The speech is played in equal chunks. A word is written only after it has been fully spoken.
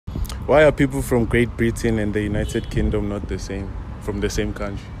Why are people from Great Britain and the United Kingdom not the same, from the same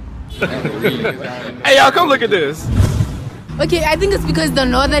country? Hey y'all, come look at this. Okay, I think it's because the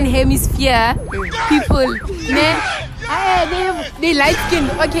northern hemisphere people, they light skin.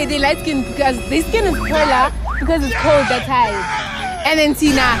 Okay, they light skin because their skin is paler because it's cold that time. And then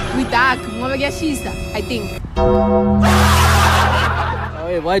Tina, we dark. I think.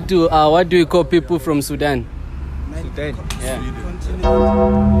 Wait, what do you call people from Sudan? Sudan. Yeah.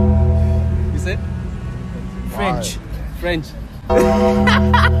 You said? French. French.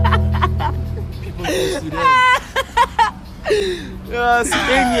 People from Sudan.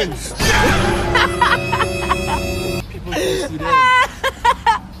 Sudanians. People from Sudan.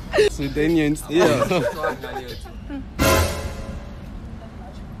 Sudanians. Yeah.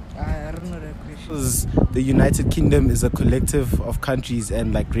 The United Kingdom is a collective of countries,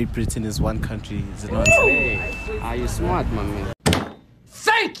 and like Great Britain is one country, is it not? Hey, are you smart, my man?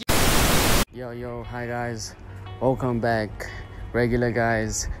 Thank you. Yo, hi guys. Welcome back, regular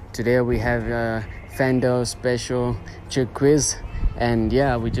guys. Today we have a FERNDALE special chick quiz. And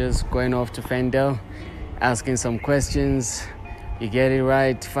yeah, we're just going off to FERNDALE, asking some questions. You get it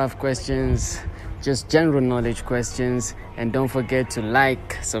right, 5 questions. Just general knowledge questions. And don't forget to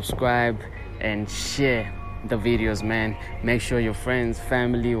like, subscribe, and share the videos, man. Make sure your friends,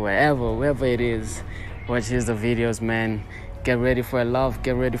 family, wherever it is, watches the videos, man. Get ready for a laugh,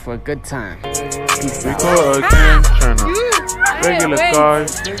 get ready for a good time. Peace out. Call again, regular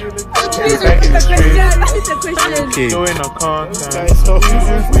guys. Please repeat the question. Okay. Doing a content.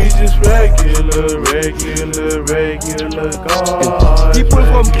 We just regular guys. People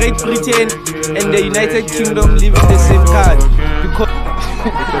from Great Britain and the United Kingdom live in the same country. Because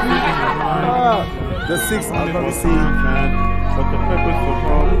The 6 I've never seen. But the purpose for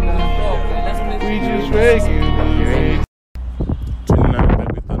home. We just regular. 29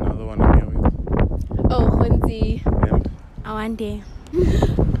 back with another one I'm here with. Oh, Hunzi. And One day.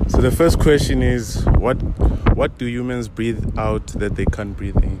 so the first question is, what do humans breathe out that they can't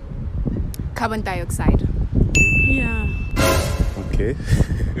breathe in? Carbon dioxide. Yeah. Okay.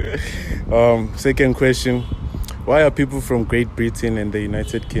 Second question, why are people from Great Britain and the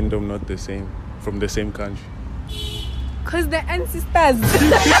United Kingdom not the same, from the same country? Because they're ancestors.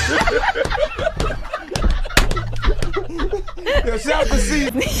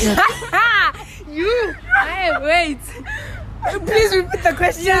 You. Hey, wait. Please repeat the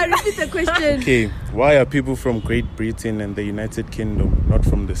question. Okay, why are people from Great Britain and the United Kingdom not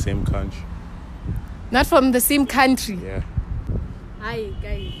from the same country? Not from the same country. Yeah. Hi,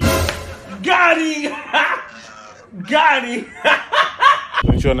 guys. Got him! Got him!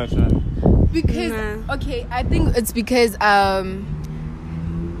 Don't you wanna try? Because okay, I think it's because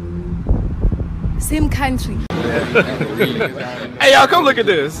same country. hey y'all, come look at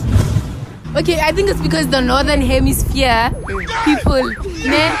this. Okay, I think it's because the northern hemisphere people,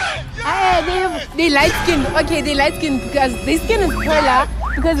 they light skin. Okay, they light skin because their skin is paler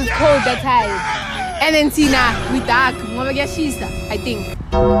because it's cold that time. And then Tina, we dark. I think.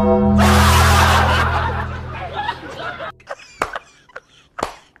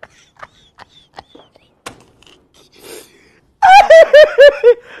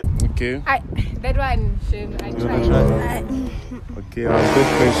 Okay. That one, Shin, I You wanna try? tried. Okay, our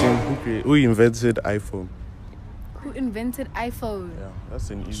first question, who invented iPhone? Who invented iPhone? Yeah, that's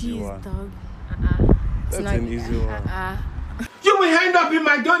an easy Jeez, one. dog. That's an easy one. You will end up in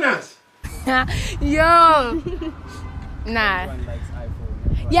McDonald's! Yo. Nah.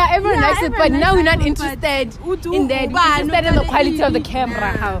 Yeah, everyone likes it, but now we're not interested in that. We're interested in the quality of the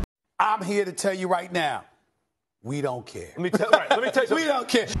camera. How? I'm here to tell you right now, we don't care. Let me tell you. We don't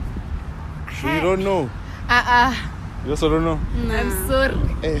care. So you don't know? You also don't know? I'm sorry.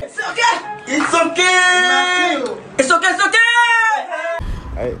 It's okay! It's okay! It's okay!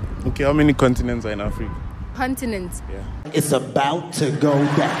 Okay, how many continents are in Africa? Continents. Yeah. It's about to go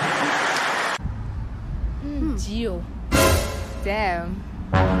down. Geo. Damn.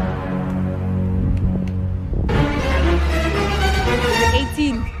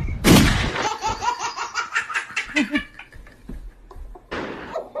 18.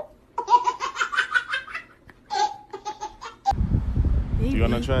 Do you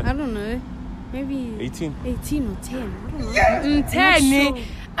wanna try? I don't know. Maybe 18. 18 or 10. I don't know. 10.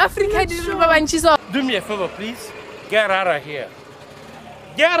 Africa didn't Do me a favor, please. Get out of here.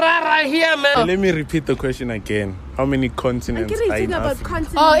 Get out of here, man! Let me repeat the question again. How many continents are in Africa?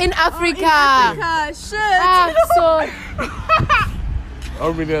 Oh, in Africa. So.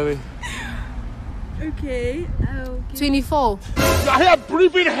 How many are they? Okay. 24. You're here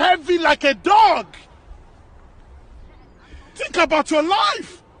breathing heavy like a dog! Think about your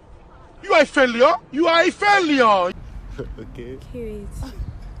life! You are a failure. You are a failure. Okay. Wait.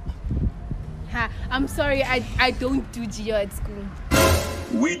 Ha, I'm sorry, I don't do geo at school.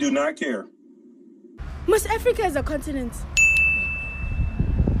 We do not care. Most Africa is a continent.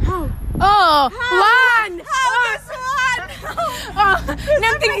 How? Oh, one! How is one? Oh,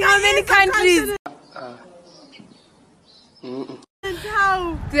 I'm thinking how many countries?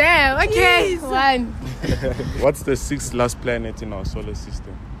 How? Damn, okay. Jeez. One. What's the sixth last planet in our solar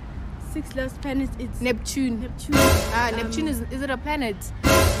system? 6 last planets. It's Neptune. Neptune. Neptune is it a planet?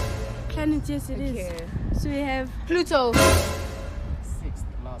 Planet, yes, it is. Okay. So we have Pluto. Sixth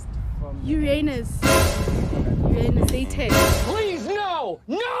last from Uranus. Saturn. Please, no!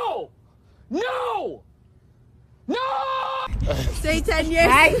 No! No! No! Satan, yes.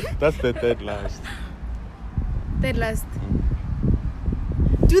 Right? That's the third last. That last.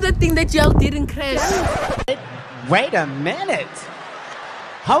 Do the thing that y'all didn't crash. Wait a minute.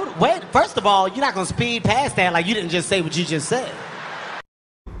 Wait, first of all, you're not gonna speed past that like you didn't just say what you just said.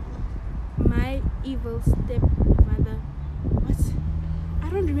 My evil stepmother. What? I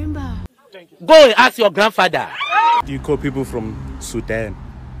don't remember. Go and ask your grandfather. Do you call people from Sudan?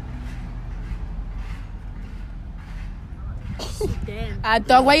 Damn.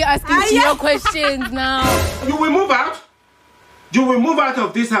 Dog, why are you asking geo questions now? You will move out. You will move out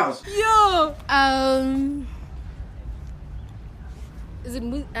of this house. Yo. Is it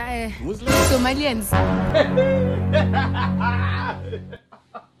Muslim? Somalians?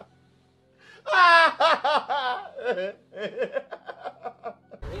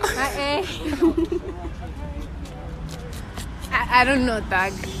 I don't know,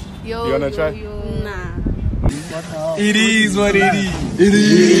 Tag. Yo, You wanna try? Nah. It is what it is. It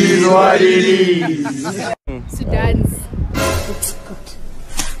is what it is. Sudan's.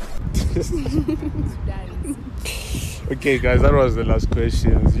 Okay, guys, that was the last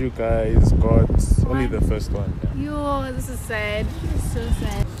questions. You guys got only the first one. Yo, this is sad. It's so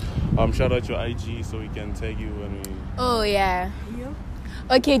sad. Shout out your IG so we can tag you when we. Oh, yeah.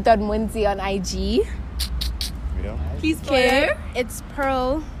 Okay, Munzi on IG. Yeah. Please Okay. It's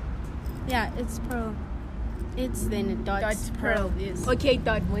Pearl. Yeah, it's Pearl. It's then a dot Pearl. Yes. Okay,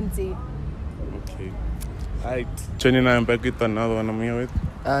 Munzi. Okay. Alright, 29 back with another one. I'm here with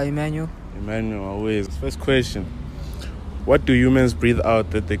Emmanuel. Emmanuel. Always. First question: what do humans breathe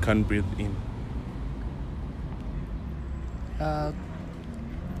out that they can't breathe in?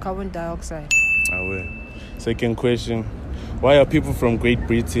 Carbon dioxide. Away. Second question: why are people from Great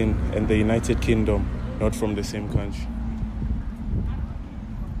Britain and the United Kingdom not from the same country?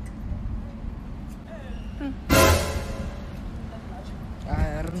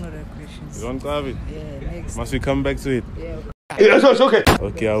 I don't know that question. You don't have it? Yeah, next. Must we come back to it? Yeah. Yes, it's okay.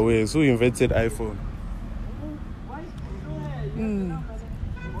 Okay, away. Who invented iPhone?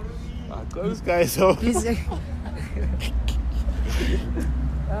 Those guys are. Please.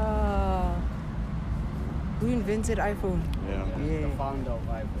 Who invented iPhone? Yeah. Yeah. the founder of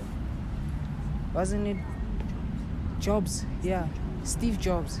iPhone. Wasn't it Jobs? Yeah. Steve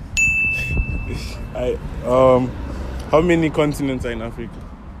Jobs. How many continents are in Africa?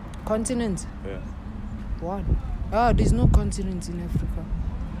 Continent? Yeah. One. Oh, there's no continent in Africa.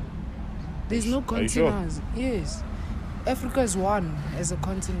 There's no Are you sure? continents. Yes. Africa is one as a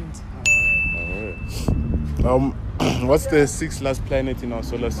continent. Alright. What's the sixth last planet in our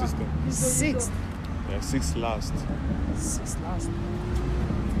solar system? Sixth. Yeah, sixth last. Sixth last.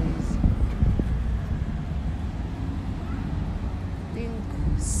 Think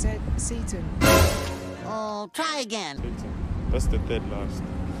Satan. Oh, try again. Satan. That's the third last.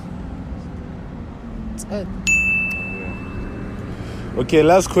 It's Earth. Yeah. Okay,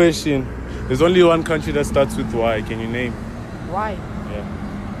 last question. There's only one country that starts with Y. Can you name? Why? Yeah.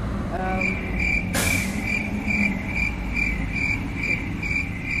 Why?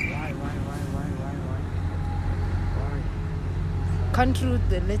 Country with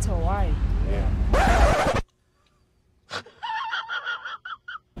the letter Y. Yeah.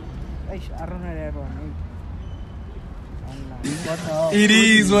 I don't know that one. It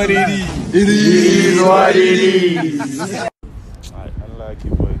is what it is. It is what it is. Alright, unlucky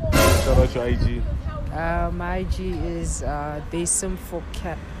boy. Shout out your IG. My IG is Baysim4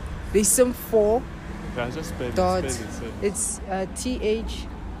 cat. Baysim4 Can I just spell it? dot. Spell it. It's THEY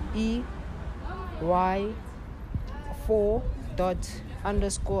 4 dot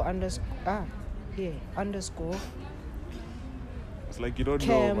underscore underscore It's like you don't Cam.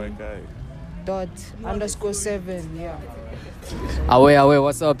 know, my guy. dot underscore 7. Yeah. Away,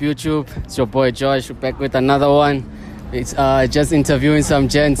 what's up, YouTube? It's your boy Josh. We're back with another one. It's just interviewing some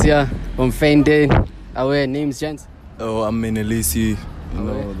gents here from FERNDALE. Away, names, gents. Oh, I'm Menelisi.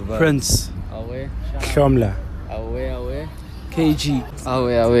 No, the Prince. Away. Shomla. Away. KG.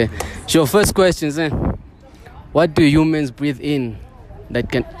 Away. So first questions then. What do humans breathe in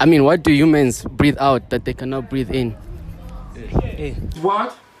what do humans breathe out that they cannot breathe in?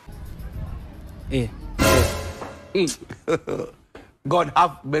 What? God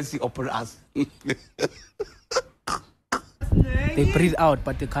have mercy upon us. They breathe out,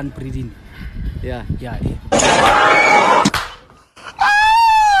 but they can't breathe in. Yeah.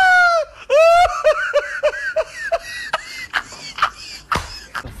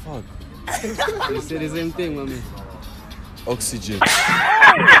 the fuck? You say the same thing, mommy. Oxygen.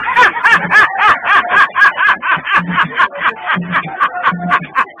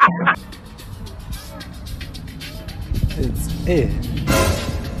 It's air.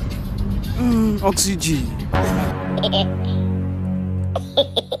 Oxygen.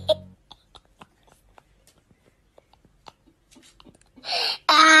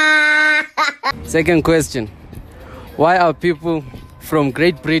 Second question. Why are people from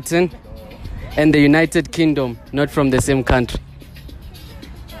Great Britain and the United Kingdom not from the same country?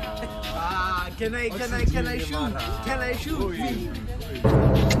 Can I shoot?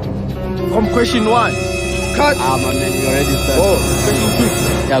 From question 1. Cut. My man, you already started. Question 2.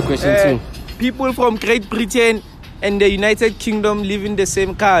 Yeah, question 2. People from Great Britain and the United Kingdom live in the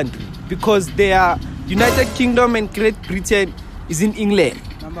same country because they are United Kingdom and Great Britain is in England.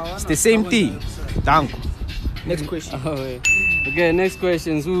 It's the same thing. Thank you. Next question. Okay, next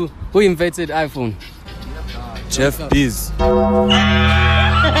question. Who invented iPhone? Jeff Bezos.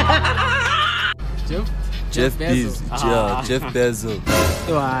 Jeff Bezos. Yeah, Jeff Bezos.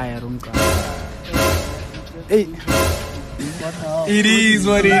 Hey. It is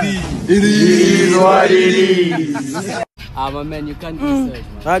what it is. My man, you can't research,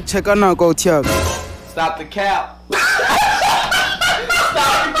 man. Right, check on now, go check. Stop the cap. Stop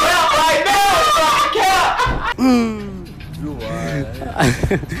the cap right now. Stop the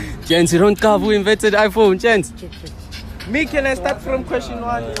cap. Gents, you don't care who invented iPhone, gents. Me, can I start from question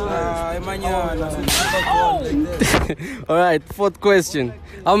 1? All right, fourth question.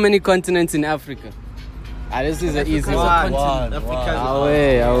 How many continents in Africa? This is an easy one.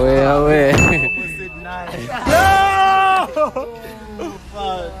 Away. Away.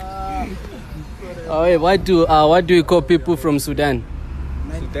 What do you call people from Sudan?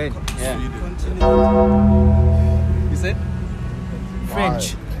 Sudan. Yeah. You said?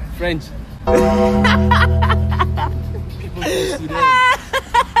 French. People from Sudan.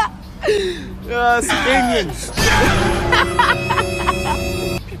 Sudanians.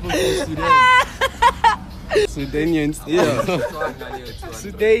 People from Sudan. Sudanians. Yeah.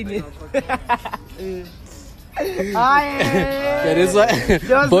 Sudanians. Okay, this one,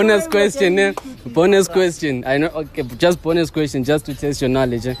 bonus question. I know. Okay, just bonus question, just to test your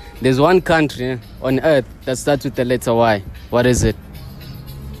knowledge. There's one country on Earth that starts with the letter Y. What is it?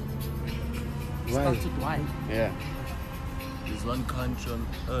 Starts with Y. Yeah. There's one country on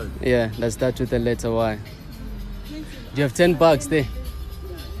Earth. Yeah, that starts with the letter Y. You have $10 there.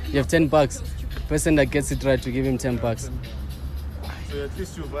 You have $10. Person that gets it right, to give him $10. So at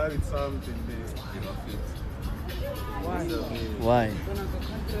least you've added something there. Why?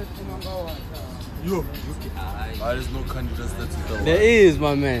 There's no country that starts with the Y. There is,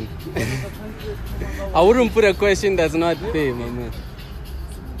 my man. I wouldn't put a question that's not there, my man.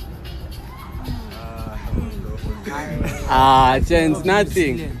 Gents,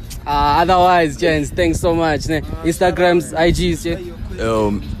 nothing. Otherwise, gents, thanks so much. Instagrams, IGs, yeah?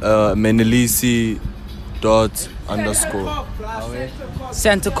 Menelisi __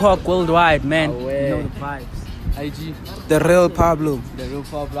 Santa Cock worldwide, man. Away. You know the vibes. IG. The real Pablo.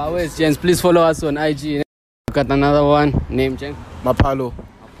 Always, gents, please follow us on IG. Got another one. Name, Jen? Mapalo.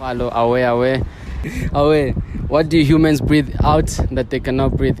 Away. What do humans breathe out that they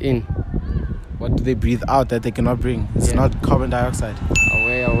cannot breathe in? What do they breathe out that they cannot bring? It's not carbon dioxide.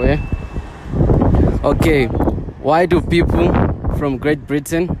 Away. Okay. Why do people from Great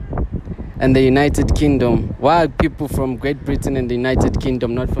Britain and the United Kingdom, why are people from Great Britain and the United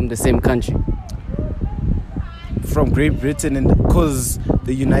Kingdom not from the same country? From Great Britain, and because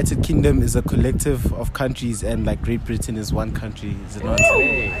the United Kingdom is a collective of countries, and like Great Britain is one country, is it not?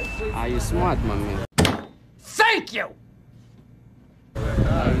 Hey, are you smart, my man? Thank you.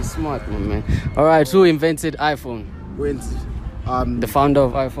 Are you smart, my man? All right, who invented iPhone? The founder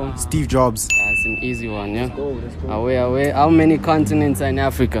of iPhone? Steve Jobs. That's an easy one, yeah? Let's go. Away. How many continents are in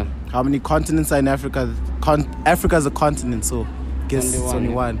Africa? How many continents are in Africa? Africa is a continent, so guess it's only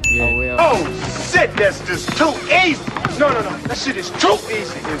one. Yeah. Away. Oh, shit, that's just too easy. No. That shit is too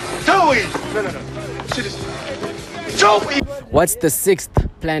easy. Too easy. No. Shit is too easy. What's the 6th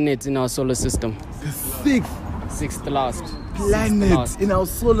planet in our solar system? Sixth 6th last. planet in our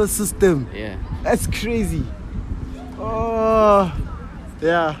solar system. Yeah. That's crazy. Oh,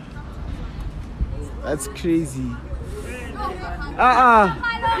 yeah. That's crazy.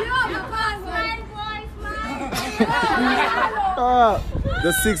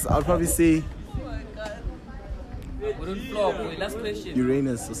 The 6th, I'll probably say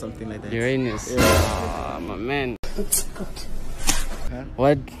Uranus or something like that. Uranus. Yeah. Oh, my man.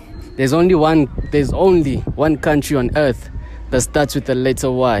 What? There's only one country on Earth that starts with the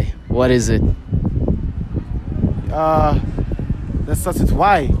letter Y. What is it? That starts with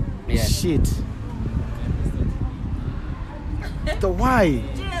Y. Yeah. Shit. The Y.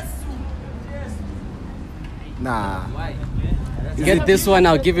 Nah. Get this one,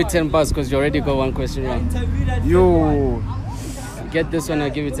 I'll give you 10 bucks because you already got one question wrong. Yo. Get this one, I'll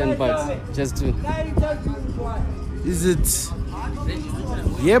give you 10 bucks. Just to. Is it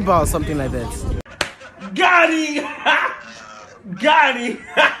Yeba or something like that? Got him! Got him!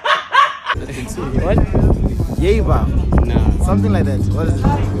 What? Yeba. No. Something like that. What is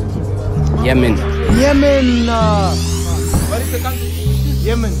it? Yemen. Yemen. What is the country?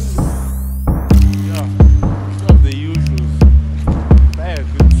 Yemen.